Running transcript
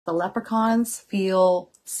The leprechauns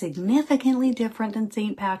feel significantly different than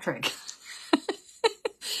Saint Patrick.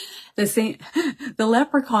 The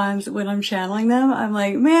leprechauns, when I'm channeling them, I'm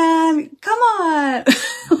like, man, come on.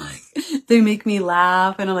 They make me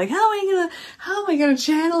laugh, and I'm like, how am I gonna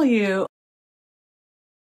channel you?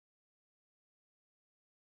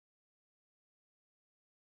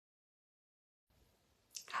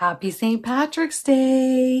 Happy St. Patrick's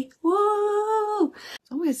Day! Woo!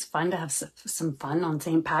 It's always fun to have some fun on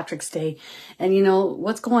St. Patrick's Day. And you know,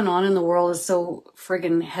 what's going on in the world is so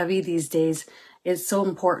friggin' heavy these days. It's so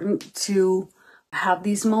important to have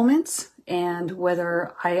these moments. And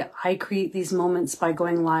whether I create these moments by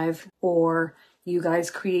going live, or you guys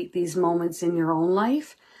create these moments in your own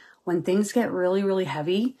life, when things get really, really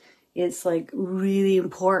heavy, it's like really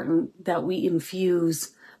important that we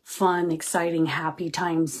infuse fun, exciting, happy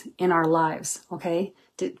times in our lives, okay?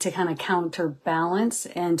 To kind of counterbalance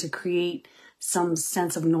and to create some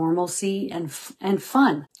sense of normalcy and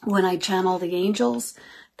fun. When I channel the angels,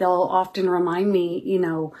 they'll often remind me, you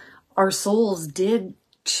know, our souls did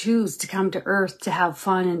choose to come to earth to have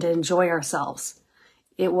fun and to enjoy ourselves.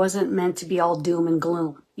 It wasn't meant to be all doom and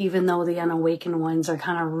gloom, even though the unawakened ones are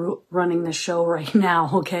kind of running the show right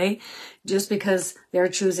now, okay? Just because they're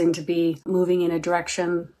choosing to be moving in a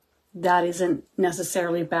direction that isn't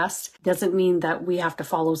necessarily best doesn't mean that we have to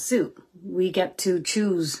follow suit. We get to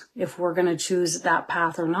choose if we're going to choose that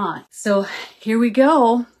path or not. So here we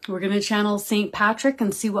go. We're going to channel Saint Patrick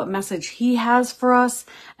and see what message he has for us.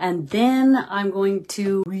 And then I'm going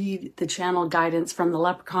to read the channel guidance from the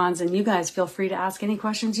leprechauns, and you guys feel free to ask any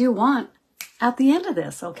questions you want at the end of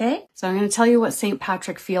this, okay? So I'm going to tell you what Saint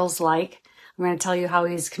Patrick feels like. I'm going to tell you how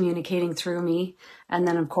he's communicating through me. And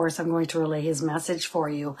then, of course, I'm going to relay his message for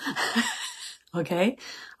you. Okay?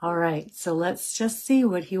 All right. So let's just see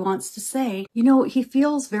what he wants to say. You know, he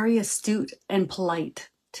feels very astute and polite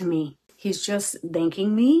to me. He's just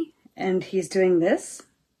thanking me, and he's doing this.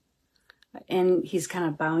 And he's kind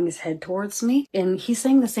of bowing his head towards me. And he's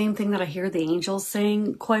saying the same thing that I hear the angels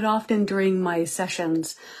saying quite often during my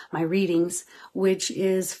sessions, my readings, which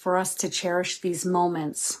is for us to cherish these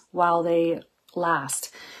moments while they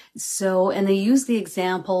last. So, and they use the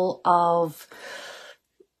example of,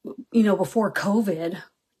 you know, before COVID,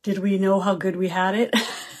 did we know how good we had it?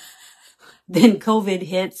 Then COVID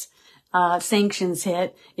hits, sanctions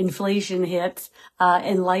hit, inflation hits,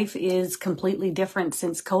 and life is completely different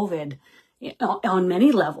since COVID on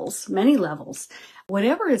many levels, many levels.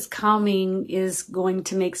 Whatever is coming is going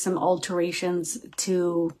to make some alterations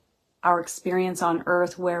to our experience on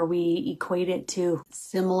Earth, where we equate it to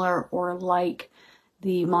similar or like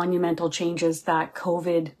the monumental changes that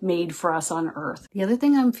COVID made for us on Earth. The other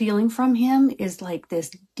thing I'm feeling from him is like this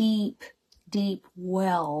deep, deep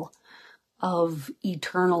well of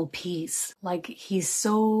eternal peace. Like he's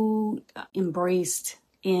so embraced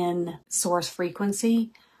in source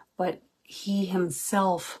frequency, but he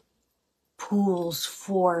himself pools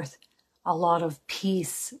forth a lot of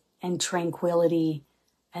peace and tranquility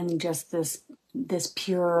and just this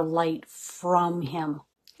pure light from him.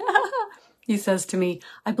 He says to me,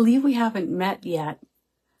 I believe we haven't met yet,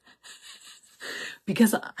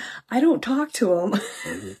 because I don't talk to him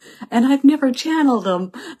and I've never channeled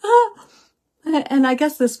him. And I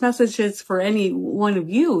guess this message is for any one of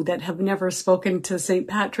you that have never spoken to Saint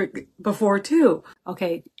Patrick before too.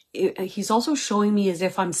 Okay, he's also showing me as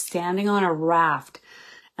if I'm standing on a raft,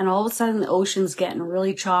 and all of a sudden the ocean's getting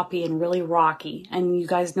really choppy and really rocky. And you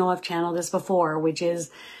guys know I've channeled this before, which is,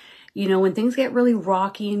 you know, when things get really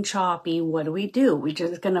rocky and choppy, what do? We're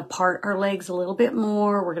just going to part our legs a little bit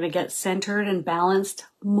more. We're going to get centered and balanced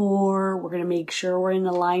more. We're going to make sure we're in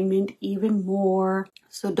alignment even more.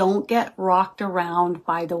 So don't get rocked around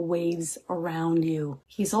by the waves around you.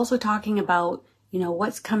 He's also talking about, you know,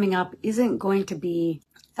 what's coming up isn't going to be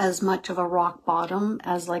as much of a rock bottom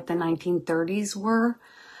as like the 1930s were,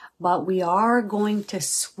 but we are going to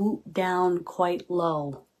swoop down quite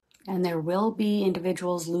low. And there will be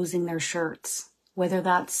individuals losing their shirts, whether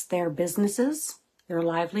that's their businesses, their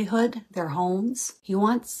livelihood, their homes. He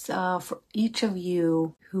wants for each of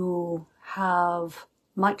you who have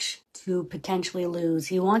much to potentially lose,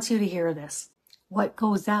 he wants you to hear this. What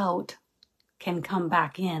goes out can come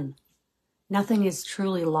back in. Nothing is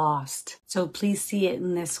truly lost. So please see it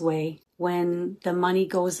in this way. When the money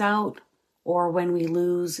goes out, or when we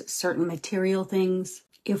lose certain material things,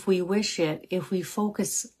 if we wish it, if we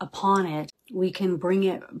focus upon it, we can bring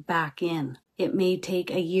it back in. It may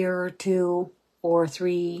take a year or 2 or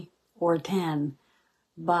 3 or 10,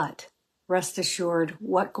 but rest assured,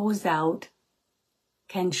 what goes out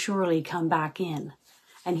can surely come back in.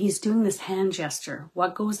 And he's doing this hand gesture.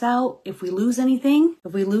 What goes out? If we lose anything,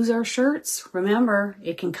 if we lose our shirts, remember,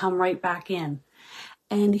 it can come right back in.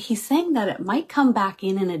 And he's saying that it might come back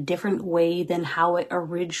in a different way than how it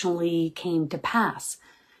originally came to pass.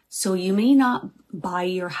 So you may not buy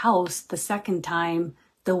your house the second time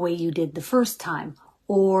the way you did the first time.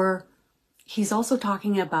 Or he's also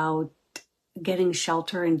talking about getting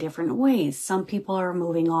shelter in different ways. Some people are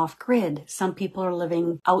moving off grid. Some people are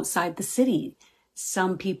living outside the city.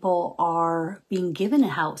 Some people are being given a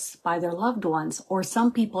house by their loved ones, or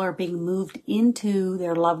some people are being moved into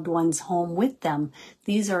their loved one's home with them.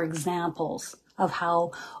 These are examples of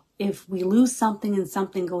how if we lose something and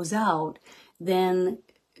something goes out, then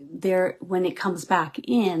when it comes back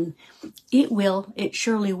in, it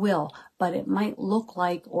surely will, but it might look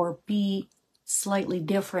like or be slightly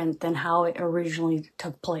different than how it originally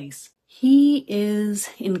took place. He is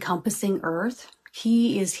encompassing Earth.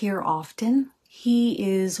 He is here often. He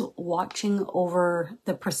is watching over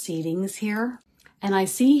the proceedings here. And I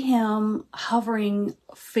see him hovering,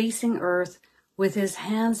 facing Earth with his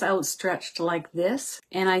hands outstretched like this.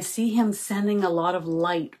 And I see him sending a lot of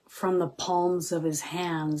light from the palms of his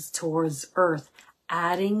hands towards Earth,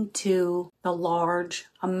 adding to the large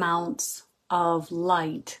amounts of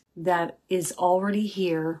light that is already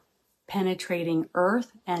here, penetrating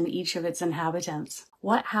Earth and each of its inhabitants.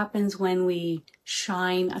 What happens when we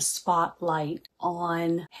shine a spotlight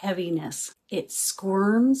on heaviness? It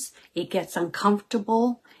squirms, it gets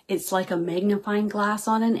uncomfortable. It's like a magnifying glass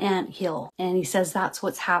on an anthill. And he says that's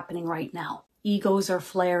what's happening right now. Egos are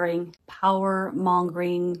flaring,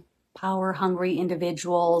 power-mongering, power-hungry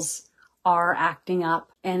individuals are acting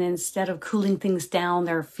up, and instead of cooling things down,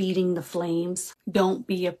 they're feeding the flames. Don't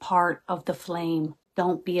be a part of the flame.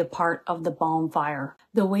 Don't be a part of the bonfire.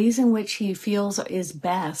 The ways in which he feels is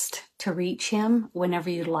best to reach him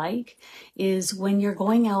whenever you like is when you're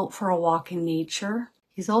going out for a walk in nature.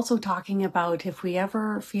 He's also talking about if we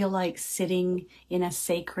ever feel like sitting in a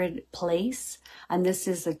sacred place, and this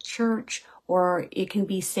is a church, or it can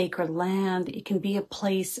be sacred land. It can be a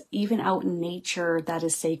place even out in nature that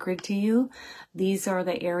is sacred to you. These are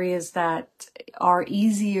the areas that are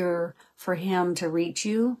easier for him to reach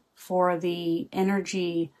you, for the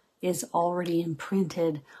energy is already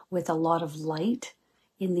imprinted with a lot of light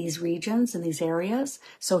in these regions, in these areas,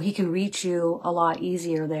 so he can reach you a lot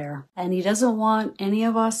easier there. And he doesn't want any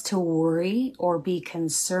of us to worry or be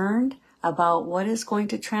concerned about what is going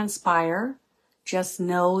to transpire. Just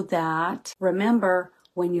know that, remember,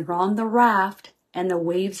 when you're on the raft and the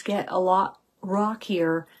waves get a lot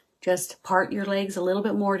rockier, just part your legs a little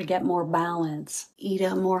bit more to get more balance. Eat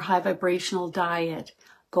a more high vibrational diet.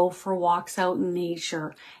 Go for walks out in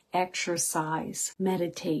nature. Exercise.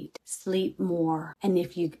 Meditate. Sleep more. And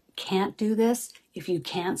if you can't do this, if you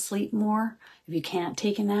can't sleep more, if you can't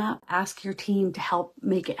take a nap, ask your team to help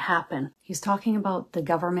make it happen. He's talking about the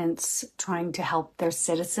governments trying to help their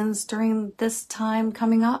citizens during this time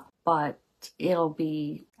coming up, but it'll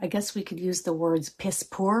be, I guess we could use the words piss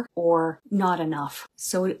poor or not enough.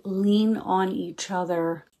 So lean on each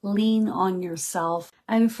other, lean on yourself,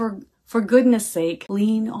 and for goodness sake,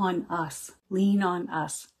 lean on us. Lean on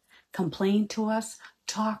us. Complain to us.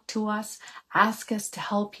 Talk to us, ask us to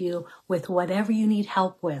help you with whatever you need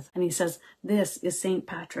help with. And he says, this is Saint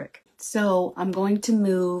Patrick. So I'm going to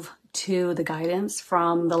move to the guidance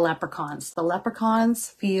from the leprechauns. The leprechauns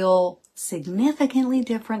feel significantly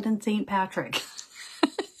different than Saint Patrick.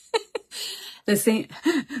 The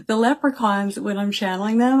leprechauns, when I'm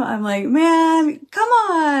channeling them, I'm like, man, come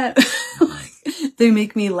on. They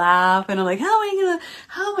make me laugh, and I'm like, how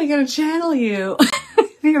am I gonna channel you?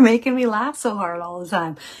 You're making me laugh so hard all the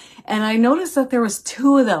time. And I noticed that there was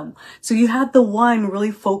two of them. So you had the one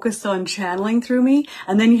really focused on channeling through me,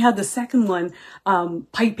 and then you had the second one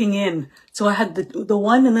piping in. So I had the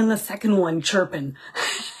one and then the second one chirping.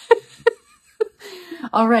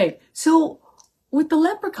 All right. So with the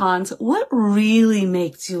leprechauns, what really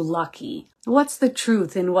makes you lucky? What's the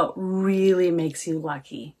truth in what really makes you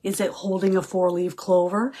lucky? Is it holding a 4-leaf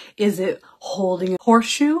clover? Is it holding a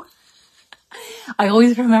horseshoe? I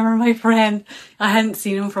always remember my friend, I hadn't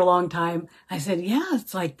seen him for a long time. I said, yeah,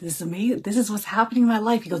 it's like, this is amazing. This is what's happening in my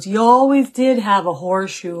life. He goes, you always did have a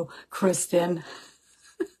horseshoe, Kristin.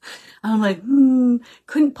 I'm like,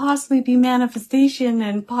 couldn't possibly be manifestation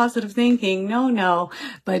and positive thinking. No.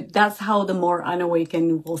 But that's how the more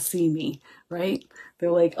unawakened will see me, right?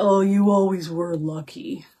 They're like, oh, you always were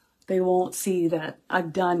lucky. They won't see that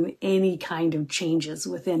I've done any kind of changes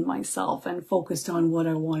within myself and focused on what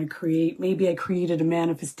I want to create. Maybe I created a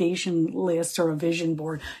manifestation list or a vision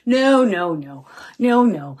board. No.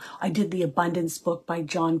 I did the Abundance book by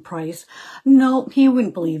John Price. No, he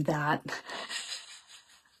wouldn't believe that.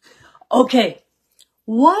 Okay,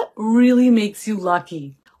 what really makes you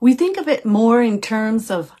lucky? We think of it more in terms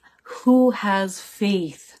of who has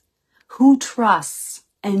faith, who trusts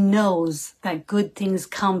and knows that good things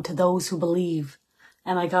come to those who believe.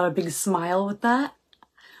 And I got a big smile with that.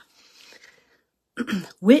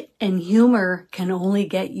 Wit and humor can only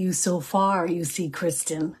get you so far, you see,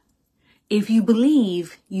 Kristin. If you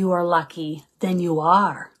believe you are lucky, then you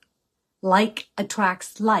are. Like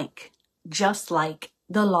attracts like, just like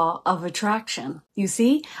the law of attraction. You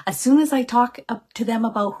see, as soon as I talk up to them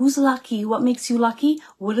about who's lucky, what makes you lucky,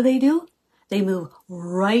 what do? They move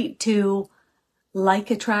right to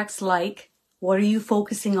like attracts like. What are you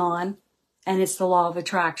focusing on? And it's the law of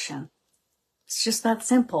attraction. It's just that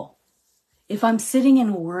simple. If I'm sitting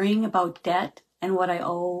and worrying about debt and what I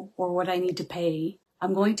owe or what I need to pay,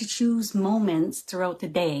 I'm going to choose moments throughout the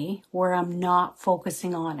day where I'm not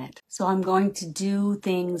focusing on it. So I'm going to do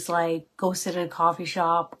things like go sit at a coffee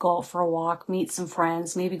shop, go out for a walk, meet some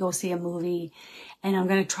friends, maybe go see a movie. And I'm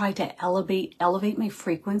going to try to elevate my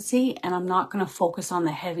frequency, and I'm not going to focus on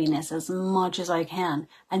the heaviness as much as I can.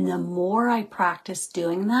 And the more I practice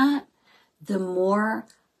doing that, the more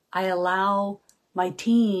I allow my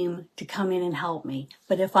team to come in and help me.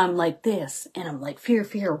 But if I'm like this and I'm like fear,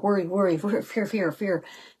 worry, fear,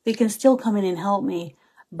 they can still come in and help me,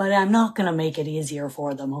 but I'm not going to make it easier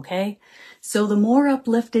for them, okay? So the more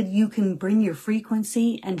uplifted you can bring your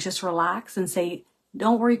frequency and just relax and say,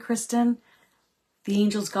 don't worry, Kristin, the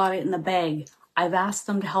angels got it in the bag. I've asked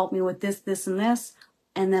them to help me with this, and this,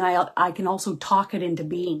 and then I can also talk it into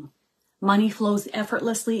being. Money flows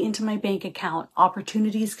effortlessly into my bank account.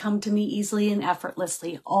 Opportunities come to me easily and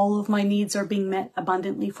effortlessly. All of my needs are being met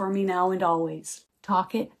abundantly for me now and always.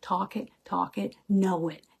 Talk it, know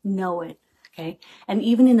it, okay? And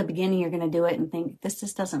even in the beginning, you're going to do it and think, this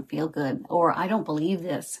just doesn't feel good, or I don't believe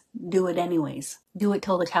this. Do it anyways. Do it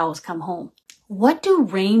till the cows come home. What do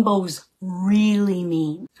rainbows really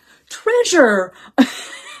mean? Treasure!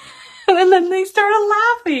 And then they started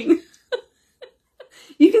laughing.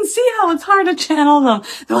 You can see how it's hard to channel them.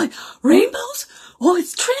 They're like, rainbows? Oh,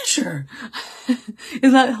 it's treasure.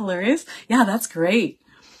 Isn't that hilarious? Yeah, that's great.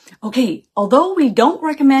 Okay, although we don't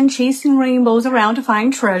recommend chasing rainbows around to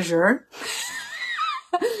find treasure,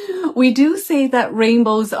 we do say that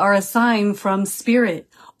rainbows are a sign from spirit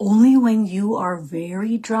only when you are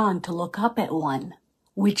very drawn to look up at one,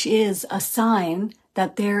 which is a sign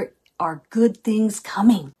that there are good things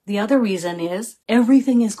coming. The other reason is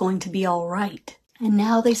everything is going to be all right. And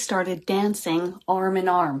now they started dancing arm in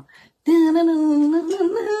arm. They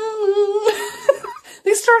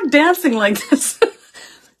started dancing like this.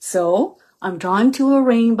 So I'm drawn to a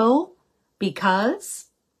rainbow because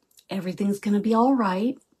everything's going to be all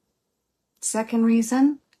right. Second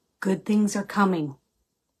reason, good things are coming.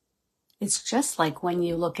 It's just like when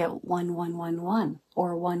you look at 1111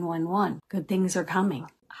 or 111. Good things are coming.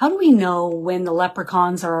 How do we know when the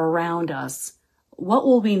leprechauns are around us? What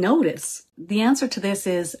will we notice? The answer to this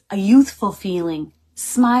is a youthful feeling,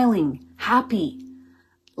 smiling, happy,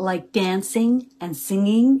 like dancing and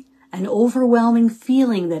singing, an overwhelming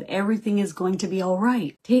feeling that everything is going to be all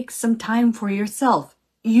right. Take some time for yourself.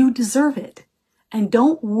 You deserve it. And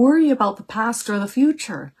don't worry about the past or the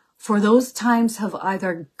future, for those times have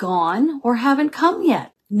either gone or haven't come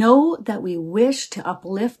yet. Know that we wish to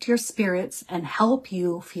uplift your spirits and help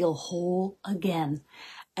you feel whole again.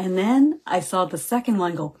 And then I saw the second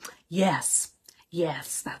one go, yes,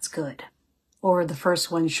 that's good. Or the first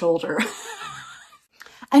one's shoulder.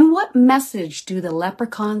 And what message do the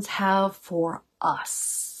leprechauns have for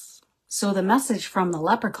us? So the message from the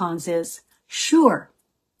leprechauns is, sure,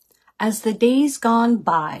 as the days gone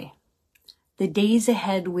by, the days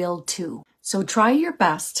ahead will too. So try your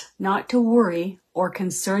best not to worry or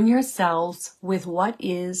concern yourselves with what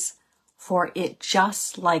is, for it,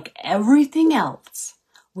 just like everything else,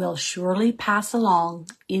 will surely pass along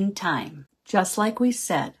in time. Just like we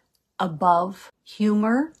said, above,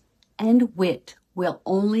 humor and wit will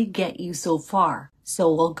only get you so far.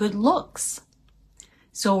 So will good looks.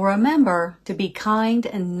 So remember to be kind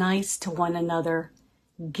and nice to one another.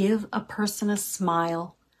 Give a person a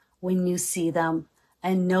smile when you see them,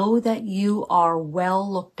 and know that you are well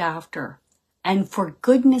looked after. And for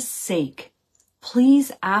goodness sake,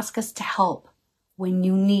 please ask us to help when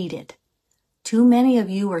you need it, Too many of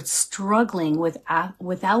you are struggling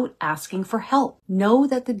without asking for help. Know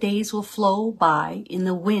that the days will flow by in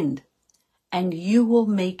the wind, and you will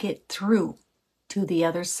make it through to the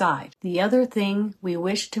other side. The other thing we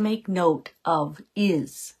wish to make note of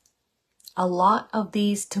is a lot of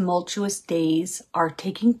these tumultuous days are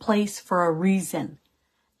taking place for a reason,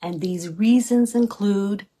 and these reasons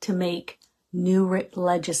include to make new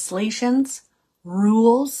legislations,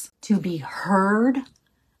 rules, to be heard,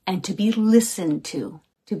 and to be listened to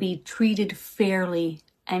be treated fairly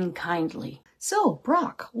and kindly. So,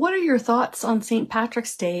 Brock, what are your thoughts on St.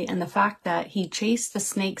 Patrick's Day and the fact that he chased the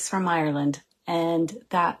snakes from Ireland, and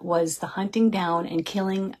that was the hunting down and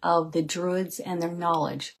killing of the Druids and their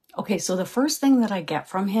knowledge? Okay, so the first thing that I get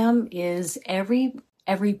from him is every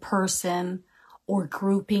person or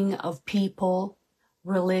grouping of people,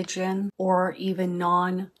 religion, or even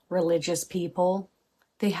non-religious people,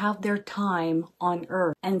 they have their time on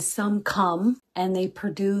earth, and some come and they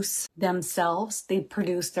produce themselves. They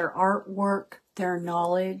produce their artwork, their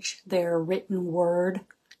knowledge, their written word,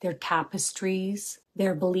 their tapestries,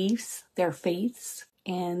 their beliefs, their faiths.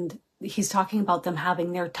 And he's talking about them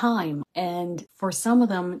having their time. And for some of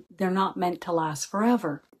them, they're not meant to last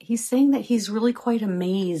forever. He's saying that he's really quite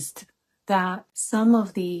amazed that some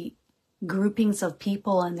of the groupings of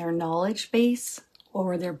people and their knowledge base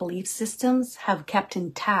or their belief systems have kept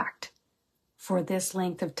intact for this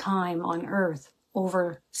length of time on earth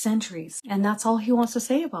over centuries. And that's all he wants to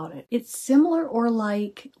say about it. It's similar or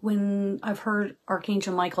like when I've heard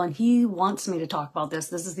Archangel Michael, and he wants me to talk about this.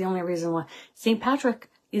 This is the only reason why. St. Patrick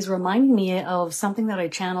is reminding me of something that I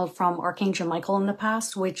channeled from Archangel Michael in the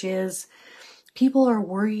past, which is people are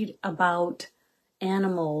worried about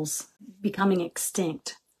animals becoming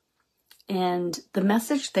extinct. And the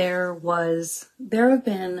message there was, there have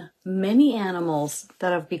been many animals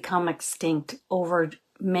that have become extinct over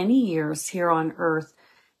many years here on Earth,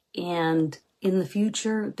 and in the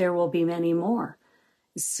future there will be many more.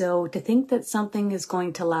 So to think that something is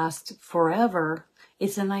going to last forever,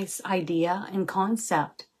 it's a nice idea and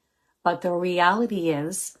concept. But the reality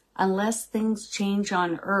is, unless things change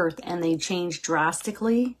on Earth and they change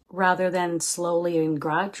drastically rather than slowly and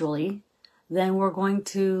gradually, then we're going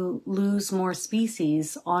to lose more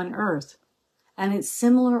species on Earth. And it's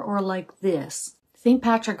similar or like this. St.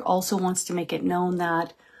 Patrick also wants to make it known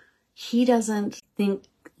that he doesn't think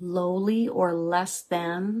lowly or less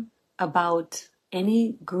than about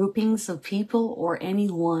any groupings of people or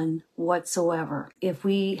anyone whatsoever. If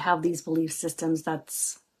we have these belief systems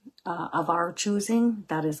that's of our choosing,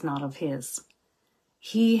 that is not of his.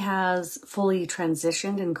 He has fully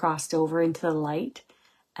transitioned and crossed over into the light,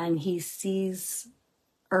 and he sees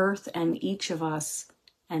Earth and each of us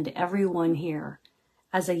and everyone here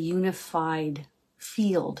as a unified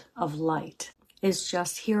field of light. It's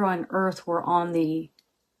just here on Earth, we're on the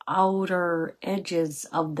outer edges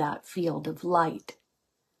of that field of light.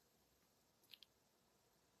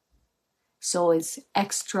 So it's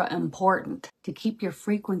extra important to keep your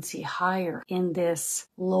frequency higher in this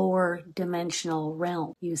lower dimensional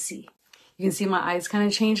realm, you see. You can see my eyes kind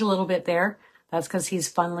of change a little bit there. That's because he's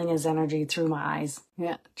funneling his energy through my eyes.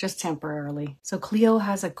 Yeah, just temporarily. So Cleo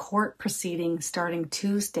has a court proceeding starting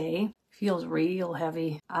Tuesday. Feels real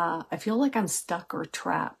heavy. I feel like I'm stuck or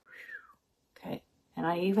trapped. Okay. And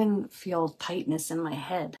I even feel tightness in my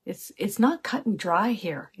head. It's not cut and dry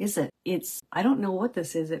here, is it? I don't know what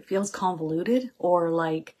this is. It feels convoluted, or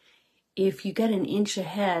like if you get an inch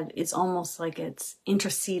ahead, it's almost like it's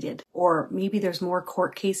interceded, or maybe there's more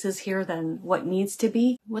court cases here than what needs to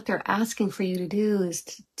be. What they're asking for you to do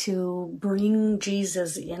is to bring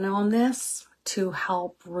Jesus in on this, to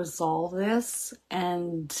help resolve this,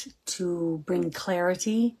 and to bring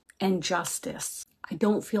clarity and justice. I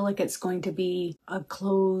don't feel like it's going to be a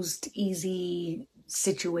closed, easy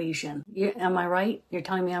situation. Am I right? You're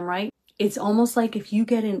telling me I'm right? It's almost like if you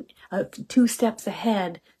get in 2 steps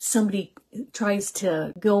ahead, somebody tries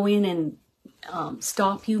to go in and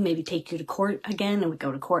stop you, maybe take you to court again, and we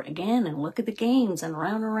go to court again and look at the games and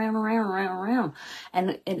round and round and round and round and round.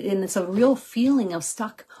 And it's a real feeling of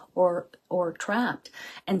stuck or trapped.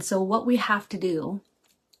 And so what we have to do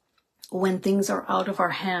when things are out of our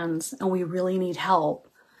hands and we really need help,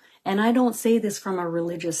 and I don't say this from a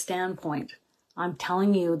religious standpoint, I'm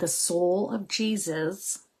telling you the soul of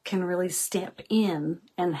Jesus can really step in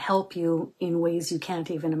and help you in ways you can't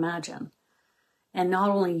even imagine. And not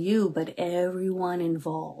only you, but everyone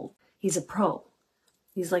involved. He's a pro.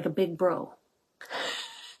 He's like a big bro.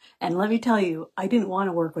 And let me tell you, I didn't want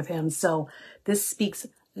to work with him. So this speaks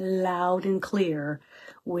loud and clear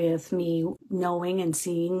with me knowing and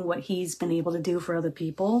seeing what he's been able to do for other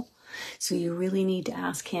people. So you really need to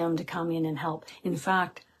ask him to come in and help. In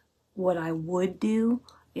fact, what I would do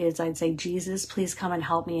is I'd say, Jesus, please come and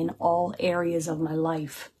help me in all areas of my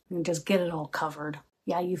life and just get it all covered.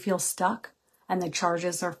 Yeah, you feel stuck and the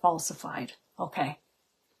charges are falsified. Okay.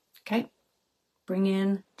 Bring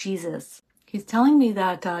in Jesus. He's telling me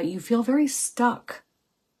that you feel very stuck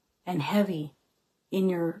and heavy in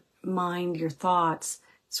your mind, your thoughts.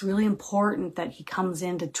 It's really important that he comes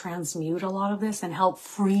in to transmute a lot of this and help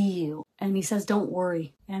free you. And he says, don't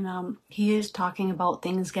worry. And he is talking about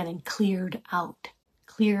things getting cleared out,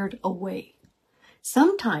 cleared away.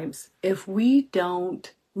 Sometimes if we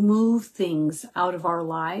don't move things out of our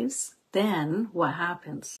lives, then what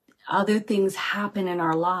happens? Other things happen in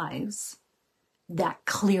our lives that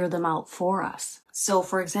clear them out for us. So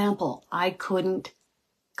for example, I couldn't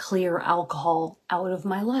clear alcohol out of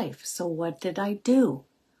my life. So what did I do?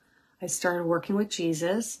 I started working with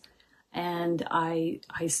Jesus, and I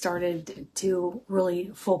started to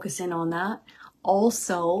really focus in on that.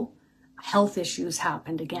 Also, health issues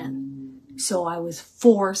happened again. So I was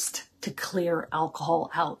forced to clear alcohol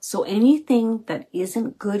out. So anything that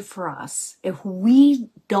isn't good for us, if we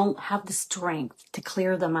don't have the strength to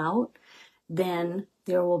clear them out, then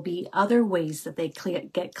there will be other ways that they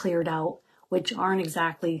get cleared out, which aren't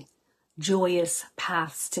exactly joyous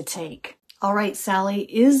paths to take. All right, Sally,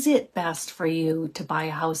 is it best for you to buy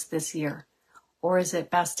a house this year? Or is it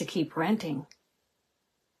best to keep renting?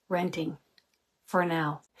 Renting for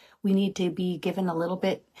now. We need to be given a little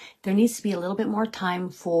bit, there needs to be a little bit more time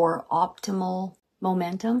for optimal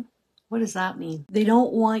momentum. What does that mean? They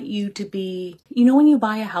don't want you to be, when you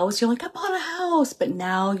buy a house, you're like, I bought a house, but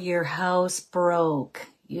now your house broke.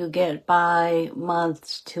 You get by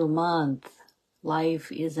month to month.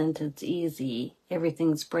 Life isn't as easy.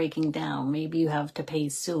 Everything's breaking down. Maybe you have to pay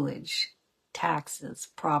sewage, taxes,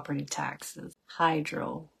 property taxes,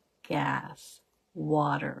 hydro, gas,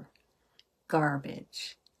 water,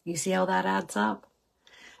 garbage. You see how that adds up?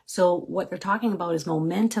 So what they're talking about is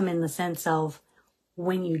momentum in the sense of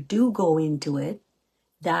when you do go into it,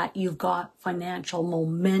 that you've got financial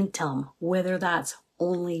momentum, whether that's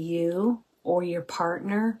only you or your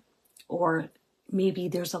partner, or maybe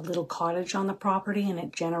there's a little cottage on the property and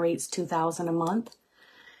it generates $2,000 a month.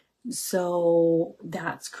 So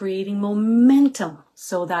that's creating momentum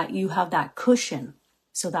so that you have that cushion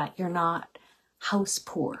so that you're not house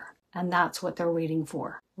poor. And that's what they're waiting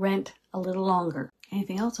for. Rent a little longer.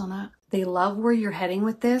 Anything else on that? They love where you're heading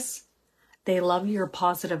with this. They love your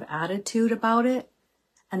positive attitude about it.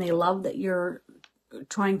 And they love that you're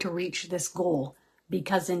trying to reach this goal.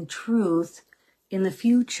 Because in truth, in the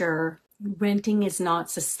future, renting is not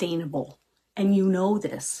sustainable. And you know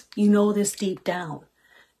this. You know this deep down.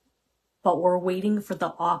 But we're waiting for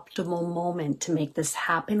the optimal moment to make this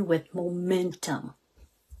happen with momentum.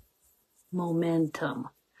 Momentum.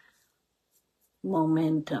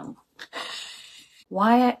 Momentum.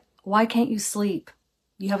 Why can't you sleep?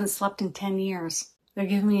 You haven't slept in 10 years.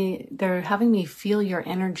 They're having me feel your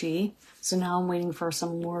energy. So now I'm waiting for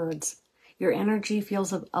some words. Your energy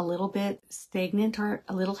feels a little bit stagnant or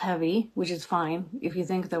a little heavy, which is fine. If you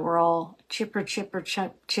think that we're all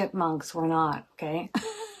chipmunks, we're not, okay?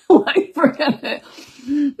 Like, forget it.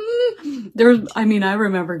 I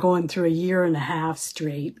remember going through a year and a half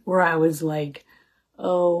straight where I was like,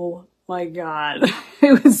 oh my God,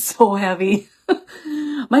 it was so heavy.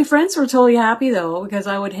 My friends were totally happy though, because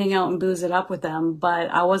I would hang out and booze it up with them, but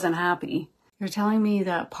I wasn't happy. You're telling me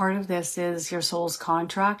that part of this is your soul's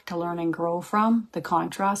contract to learn and grow from, the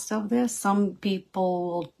contrast of this. Some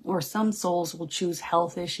people or some souls will choose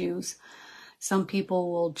health issues. Some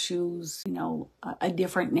people will choose, a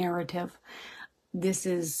different narrative. This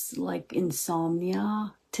is like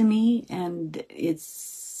insomnia to me, and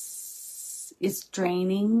it's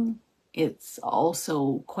draining. It's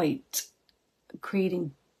also quite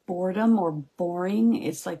creating boredom or boring.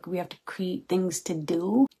 It's like we have to create things to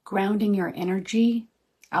do. Grounding your energy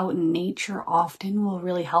out in nature often will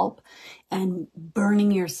really help, and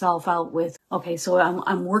burning yourself out with, okay, so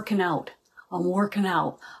I'm working out. I'm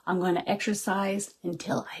going to exercise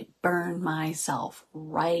until I burn myself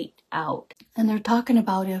right out. And they're talking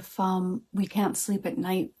about if we can't sleep at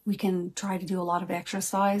night, we can try to do a lot of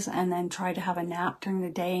exercise and then try to have a nap during the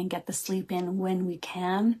day and get the sleep in when we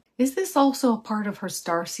can. Is this also a part of her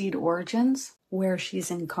starseed origins where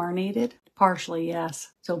she's incarnated? Partially,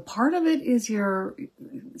 yes. So part of it is your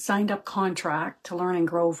signed up contract to learn and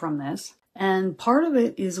grow from this. And part of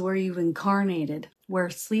it is where you've incarnated, where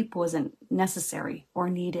sleep wasn't necessary or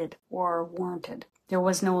needed or warranted. There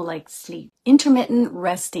was no like sleep. Intermittent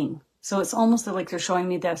resting. So it's almost like they're showing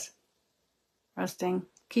me this. Resting.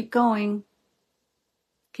 Keep going.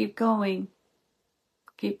 Keep going.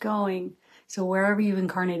 Keep going. So wherever you've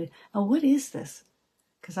incarnated. Oh, what is this?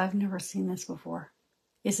 Because I've never seen this before.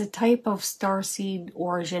 It's a type of starseed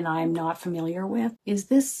origin I'm not familiar with. Is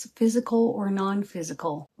this physical or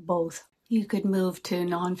non-physical? Both. You could move to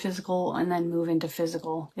non-physical and then move into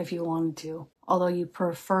physical if you wanted to. Although you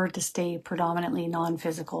prefer to stay predominantly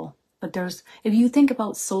non-physical. But if you think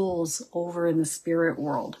about souls over in the spirit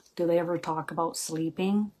world, do they ever talk about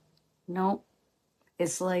sleeping? No.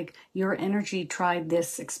 It's like your energy tried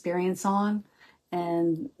this experience on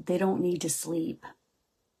and they don't need to sleep.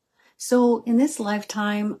 So in this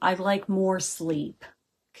lifetime, I'd like more sleep.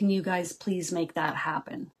 Can you guys please make that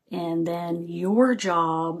happen? And then your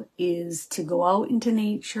job is to go out into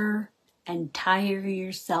nature and tire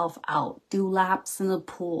yourself out. Do laps in the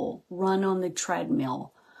pool, run on the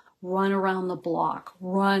treadmill, run around the block,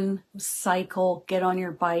 run, cycle, get on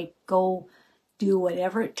your bike, go do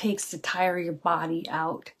whatever it takes to tire your body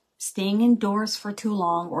out. Staying indoors for too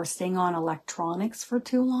long or staying on electronics for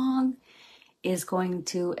too long is going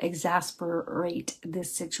to exasperate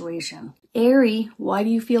this situation. Airy, why do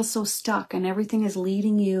you feel so stuck and everything is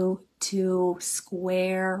leading you to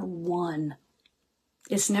square one?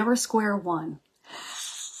 It's never square one.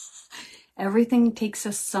 Everything takes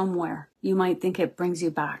us somewhere. You might think it brings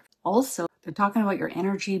you back. Also, they're talking about your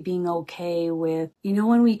energy being okay with,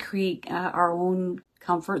 when we create our own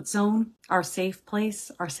comfort zone, our safe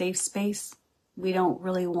place, our safe space, we don't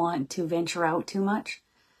really want to venture out too much.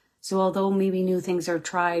 So although maybe new things are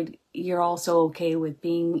tried, you're also okay with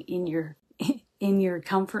being in your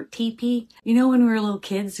comfort teepee. When we were little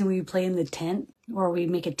kids and we play in the tent or we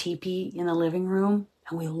make a teepee in the living room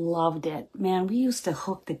and we loved it. Man, we used to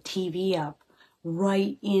hook the TV up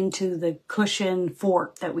right into the cushion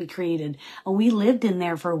fort that we created. And we lived in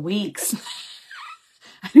there for weeks.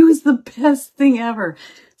 And it was the best thing ever.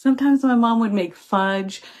 Sometimes my mom would make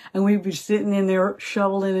fudge and we'd be sitting in there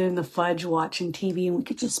shoveling in the fudge watching TV and we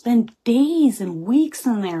could just spend days and weeks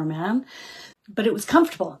in there, man. But it was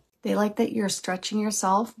comfortable. They like that you're stretching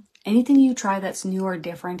yourself. Anything you try that's new or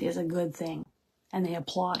different is a good thing. And they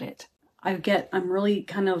applaud it. I'm really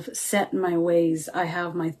kind of set in my ways. I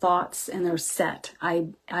have my thoughts and they're set. I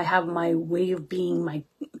have my way of being, my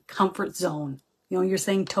comfort zone. You're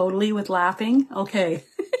saying totally with laughing? Okay.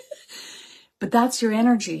 But that's your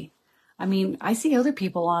energy. I mean, I see other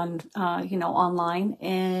people on, online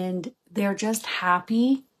and they're just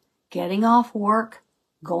happy getting off work,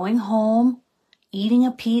 going home, eating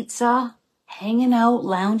a pizza, hanging out,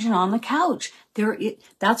 lounging on the couch.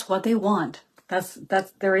 That's what they want.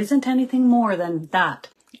 There isn't anything more than that.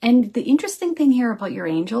 And the interesting thing here about your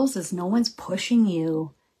angels is no one's pushing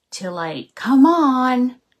you to come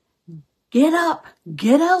on, get up,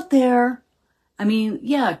 get out there. I mean,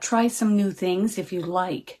 yeah, try some new things if you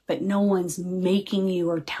like, but no one's making you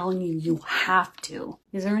or telling you have to.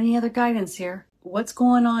 Is there any other guidance here? What's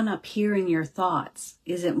going on up here in your thoughts?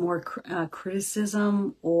 Is it more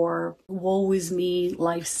criticism or woe is me,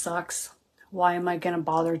 life sucks? Why am I going to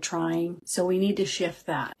bother trying? So we need to shift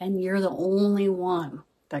that. And you're the only one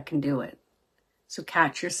that can do it. So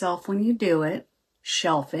catch yourself when you do it,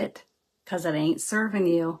 shelf it, because it ain't serving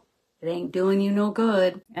you. It ain't doing you no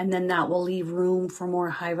good. And then that will leave room for more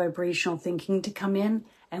high vibrational thinking to come in.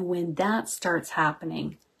 And when that starts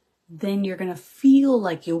happening, then you're going to feel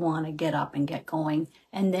like you want to get up and get going.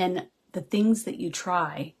 And then the things that you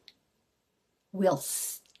try will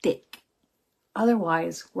stick.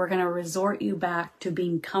 Otherwise, we're going to resort you back to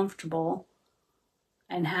being comfortable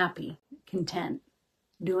and happy, content,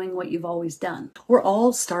 doing what you've always done. We're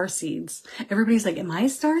all starseeds. Everybody's like, am I a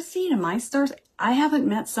starseed? Am I stars? I haven't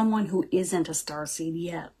met someone who isn't a starseed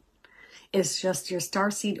yet. It's just your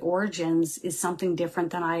starseed origins is something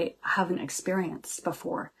different than I haven't experienced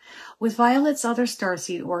before. With Violet's other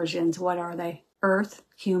starseed origins, what are they? Earth,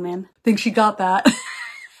 human. I think she got that.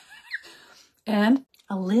 And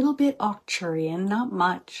a little bit Arcturian, not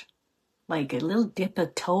much. Like a little dip a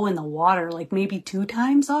toe in the water, like maybe 2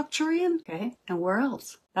 times Arcturian. Okay, and where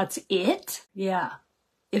else? That's it? Yeah.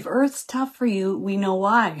 If Earth's tough for you, we know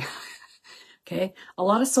why. Okay, a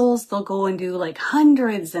lot of souls, they'll go and do like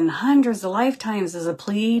hundreds and hundreds of lifetimes as a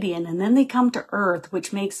Pleiadian, and then they come to Earth,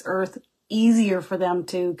 which makes Earth easier for them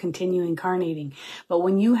to continue incarnating. But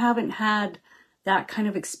when you haven't had that kind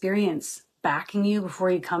of experience backing you before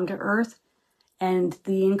you come to Earth, and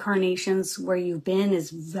the incarnations where you've been is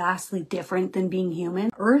vastly different than being human,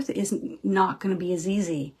 Earth is not going to be as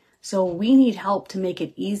easy. So we need help to make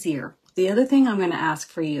it easier. The other thing I'm going to ask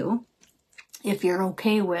for you if you're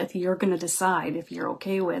okay with, you're going to decide if you're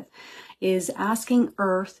okay with, is asking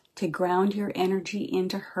Earth to ground your energy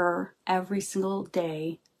into her every single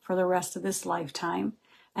day for the rest of this lifetime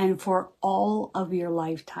and for all of your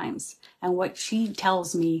lifetimes. And what she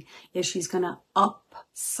tells me is she's going to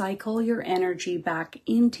upcycle your energy back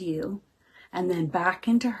into you and then back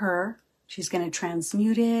into her. She's going to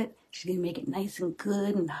transmute it. She's going to make it nice and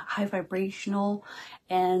good and high vibrational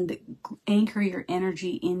and anchor your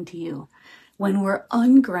energy into you. When we're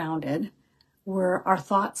ungrounded, where our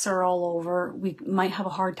thoughts are all over, we might have a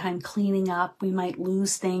hard time cleaning up. We might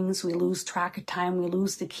lose things. We lose track of time. We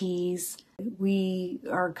lose the keys. We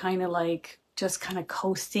are kind of like just kind of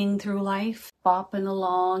coasting through life, bopping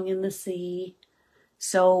along in the sea.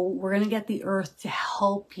 So we're going to get the Earth to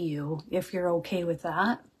help you if you're okay with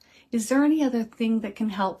that. Is there any other thing that can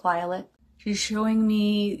help, Violet? She's showing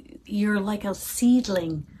me you're like a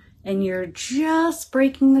seedling and you're just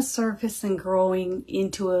breaking the surface and growing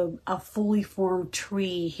into a fully formed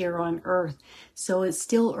tree here on Earth. So it's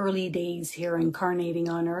still early days here incarnating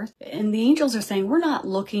on Earth. And the angels are saying, we're not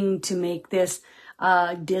looking to make this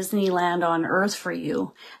Disneyland on Earth for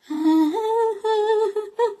you.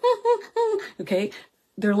 Okay?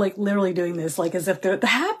 They're like literally doing this like as if they're the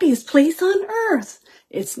happiest place on Earth.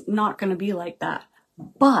 It's not going to be like that.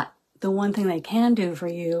 But the one thing they can do for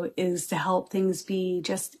you is to help things be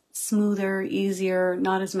just smoother, easier,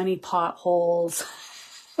 not as many potholes,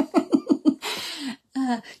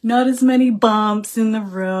 not as many bumps in the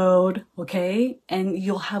road, okay? And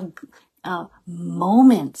you'll have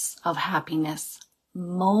moments of happiness,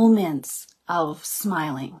 moments of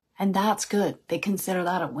smiling. And that's good. They consider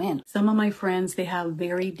that a win. Some of my friends, they have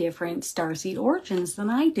very different starseed origins than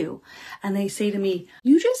I do. And they say to me,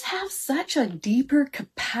 you just have such a deeper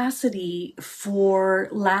capacity for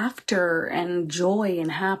laughter and joy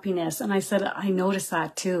and happiness. And I said, I noticed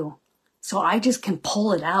that too. So I just can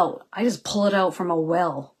pull it out. I just pull it out from a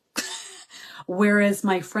well. Whereas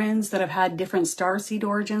my friends that have had different starseed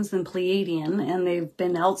origins than Pleiadian and they've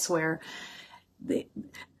been elsewhere, they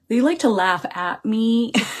like to laugh at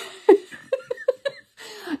me.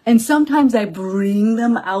 And sometimes I bring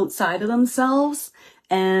them outside of themselves.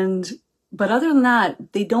 But other than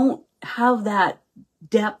that, they don't have that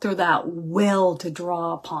depth or that well to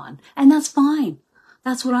draw upon. And that's fine.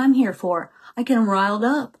 That's what I'm here for. I get them riled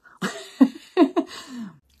up.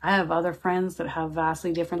 I have other friends that have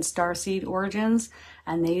vastly different starseed origins.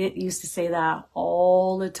 And they used to say that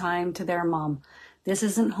all the time to their mom. This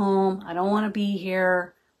isn't home. I don't want to be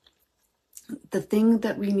here. The thing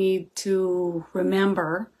that we need to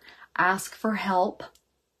remember, ask for help.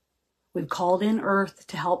 We've called in Earth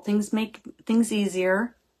to help things make things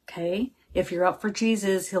easier, okay? If you're up for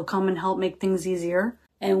Jesus, he'll come and help make things easier.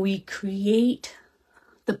 And we create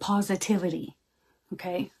the positivity,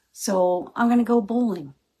 okay? So I'm going to go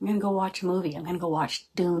bowling. I'm going to go watch a movie. I'm going to go watch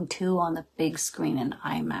Dune 2 on the big screen in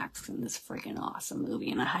IMAX in this freaking awesome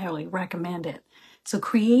movie. And I highly recommend it. So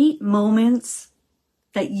create moments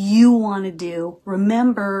that you want to do.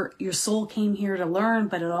 Remember, your soul came here to learn,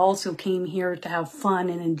 but it also came here to have fun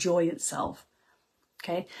and enjoy itself.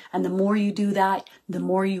 Okay? And the more you do that, the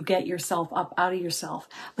more you get yourself up out of yourself.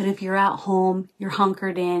 But if you're at home, you're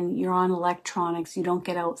hunkered in, you're on electronics, you don't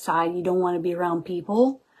get outside, you don't want to be around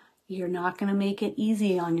people, you're not going to make it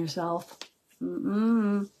easy on yourself.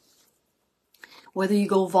 Whether you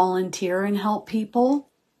go volunteer and help people,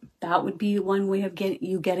 that would be one way of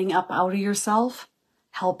getting up out of yourself.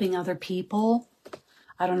 Helping other people.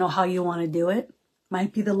 I don't know how you want to do it.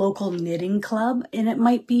 Might be the local knitting club, and it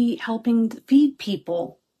might be helping feed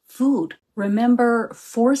people food. Remember,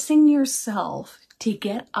 forcing yourself to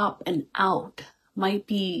get up and out might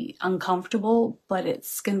be uncomfortable, but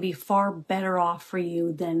it's going to be far better off for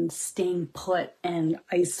you than staying put and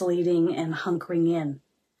isolating and hunkering in.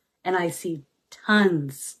 And I see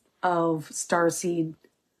tons of starseeds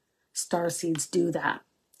do that.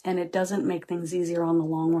 And it doesn't make things easier on the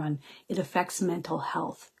long run. It affects mental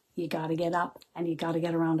health. You got to get up and you got to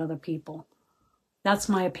get around other people. That's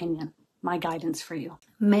my opinion, my guidance for you.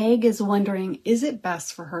 Meg is wondering, is it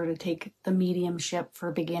best for her to take the Mediumship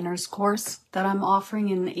for Beginners course that I'm offering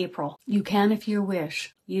in April? You can if you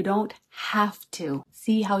wish. You don't have to.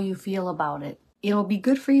 See how you feel about it. It'll be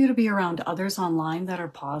good for you to be around others online that are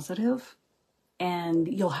positive,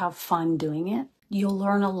 and you'll have fun doing it. You'll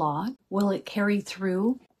learn a lot. Will it carry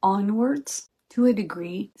through onwards? To a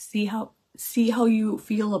degree. See how you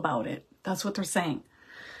feel about it. That's what they're saying.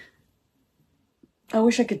 I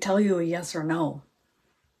wish I could tell you a yes or no.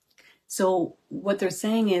 So what they're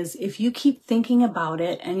saying is, if you keep thinking about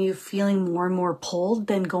it and you're feeling more and more pulled,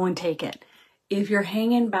 then go and take it. If you're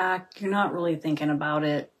hanging back, you're not really thinking about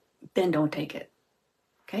it, then don't take it.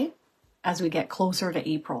 Okay? As we get closer to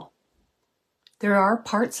April. There are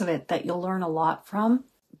parts of it that you'll learn a lot from,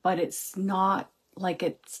 but it's not like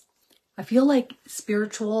it's, I feel like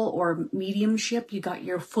spiritual or mediumship, you got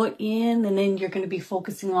your foot in and then you're going to be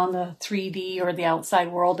focusing on the 3D or the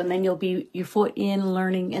outside world, and then you'll be your foot in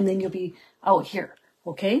learning, and then you'll be out here.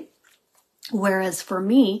 Okay? Whereas for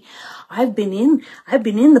me, I've been in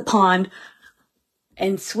the pond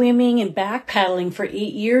and swimming and backpedaling for 8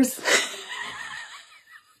 years.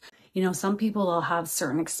 You know, some people will have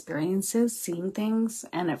certain experiences, seeing things,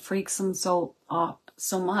 and it freaks them so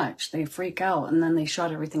much. They freak out and then they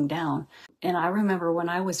shut everything down. And I remember when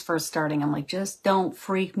I was first starting, I'm like, just don't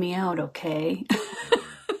freak me out, okay?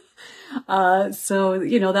 So,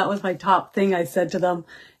 you know, that was my top thing I said to them.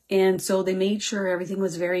 And so they made sure everything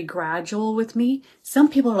was very gradual with me. Some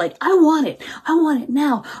people are like, I want it. I want it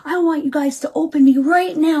now. I want you guys to open me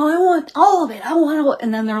right now. I want all of it. I want all.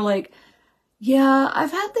 And then they're like, yeah,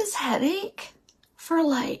 I've had this headache for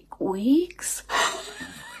like weeks.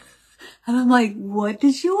 And I'm like, what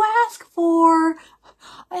did you ask for?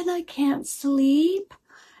 And I can't sleep.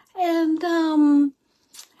 And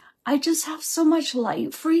I just have so much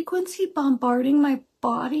light frequency bombarding my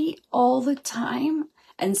body all the time.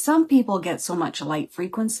 And some people get so much light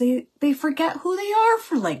frequency, they forget who they are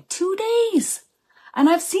for like 2 days. And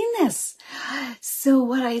I've seen this. So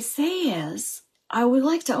what I say is, I would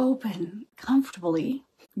like to open comfortably,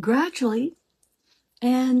 gradually,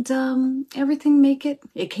 and everything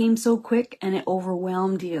it came so quick and it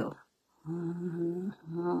overwhelmed you.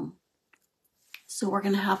 So we're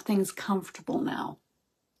going to have things comfortable now.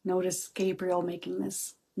 Notice Gabriel making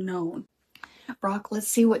this known. Brock, let's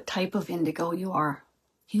see what type of indigo you are.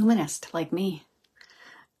 Humanist, like me.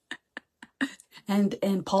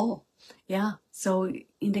 And Paul. Yeah, so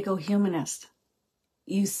indigo humanist.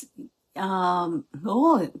 You...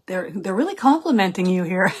 they're really complimenting you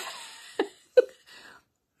here.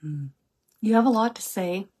 You have a lot to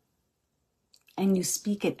say, and you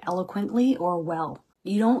speak it eloquently or well.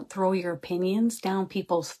 You don't throw your opinions down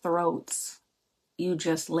people's throats. You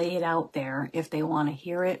just lay it out there if they want to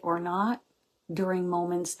hear it or not during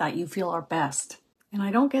moments that you feel are best. And I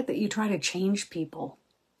don't get that you try to change people,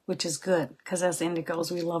 which is good, because as indigos,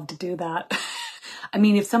 we love to do that. I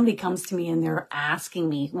mean, if somebody comes to me and they're asking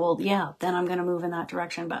me, well, yeah, then I'm going to move in that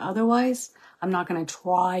direction. But otherwise, I'm not going to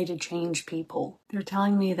try to change people. They're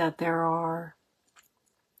telling me that there are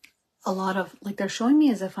a lot of, like, they're showing me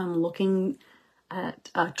as if I'm looking at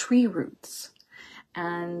tree roots.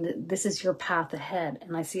 And this is your path ahead.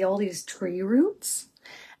 And I see all these tree roots.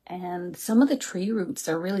 And some of the tree roots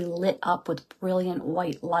are really lit up with brilliant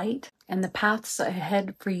white light. And the paths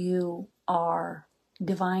ahead for you are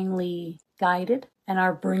divinely guided and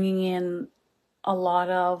are bringing in a lot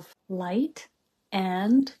of light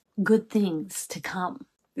and good things to come.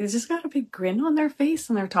 They just got a big grin on their face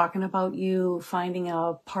and they're talking about you finding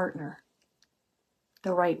a partner.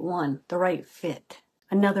 The right one, the right fit.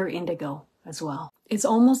 Another indigo as well. It's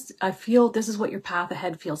almost, I feel this is what your path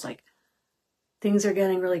ahead feels like. Things are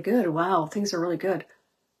getting really good. Wow, things are really good.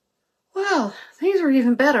 Wow, things are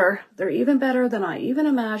even better. They're even better than I even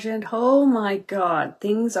imagined. Oh my God,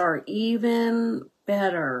 things are even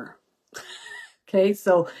better. Okay,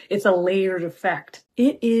 so it's a layered effect.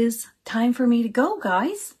 It is time for me to go,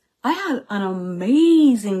 guys. I had an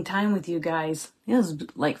amazing time with you guys. It was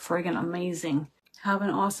like friggin' amazing. Have an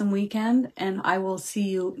awesome weekend, and I will see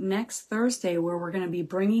you next Thursday where we're going to be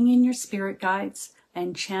bringing in your spirit guides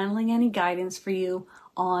and channeling any guidance for you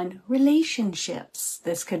on relationships.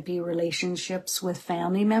 This could be relationships with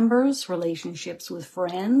family members, relationships with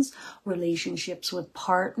friends, relationships with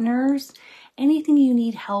partners, anything you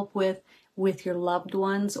need help with your loved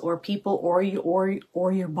ones or people or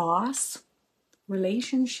your boss.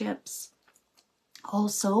 Relationships.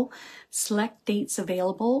 Also, select dates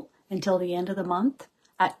available until the end of the month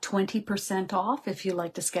at 20% off if you'd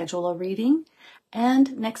like to schedule a reading.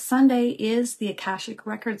 And next Sunday is the Akashic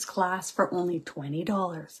Records class for only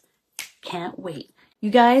 $20. Can't wait. You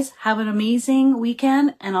guys have an amazing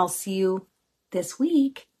weekend, and I'll see you this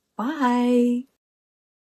week. Bye.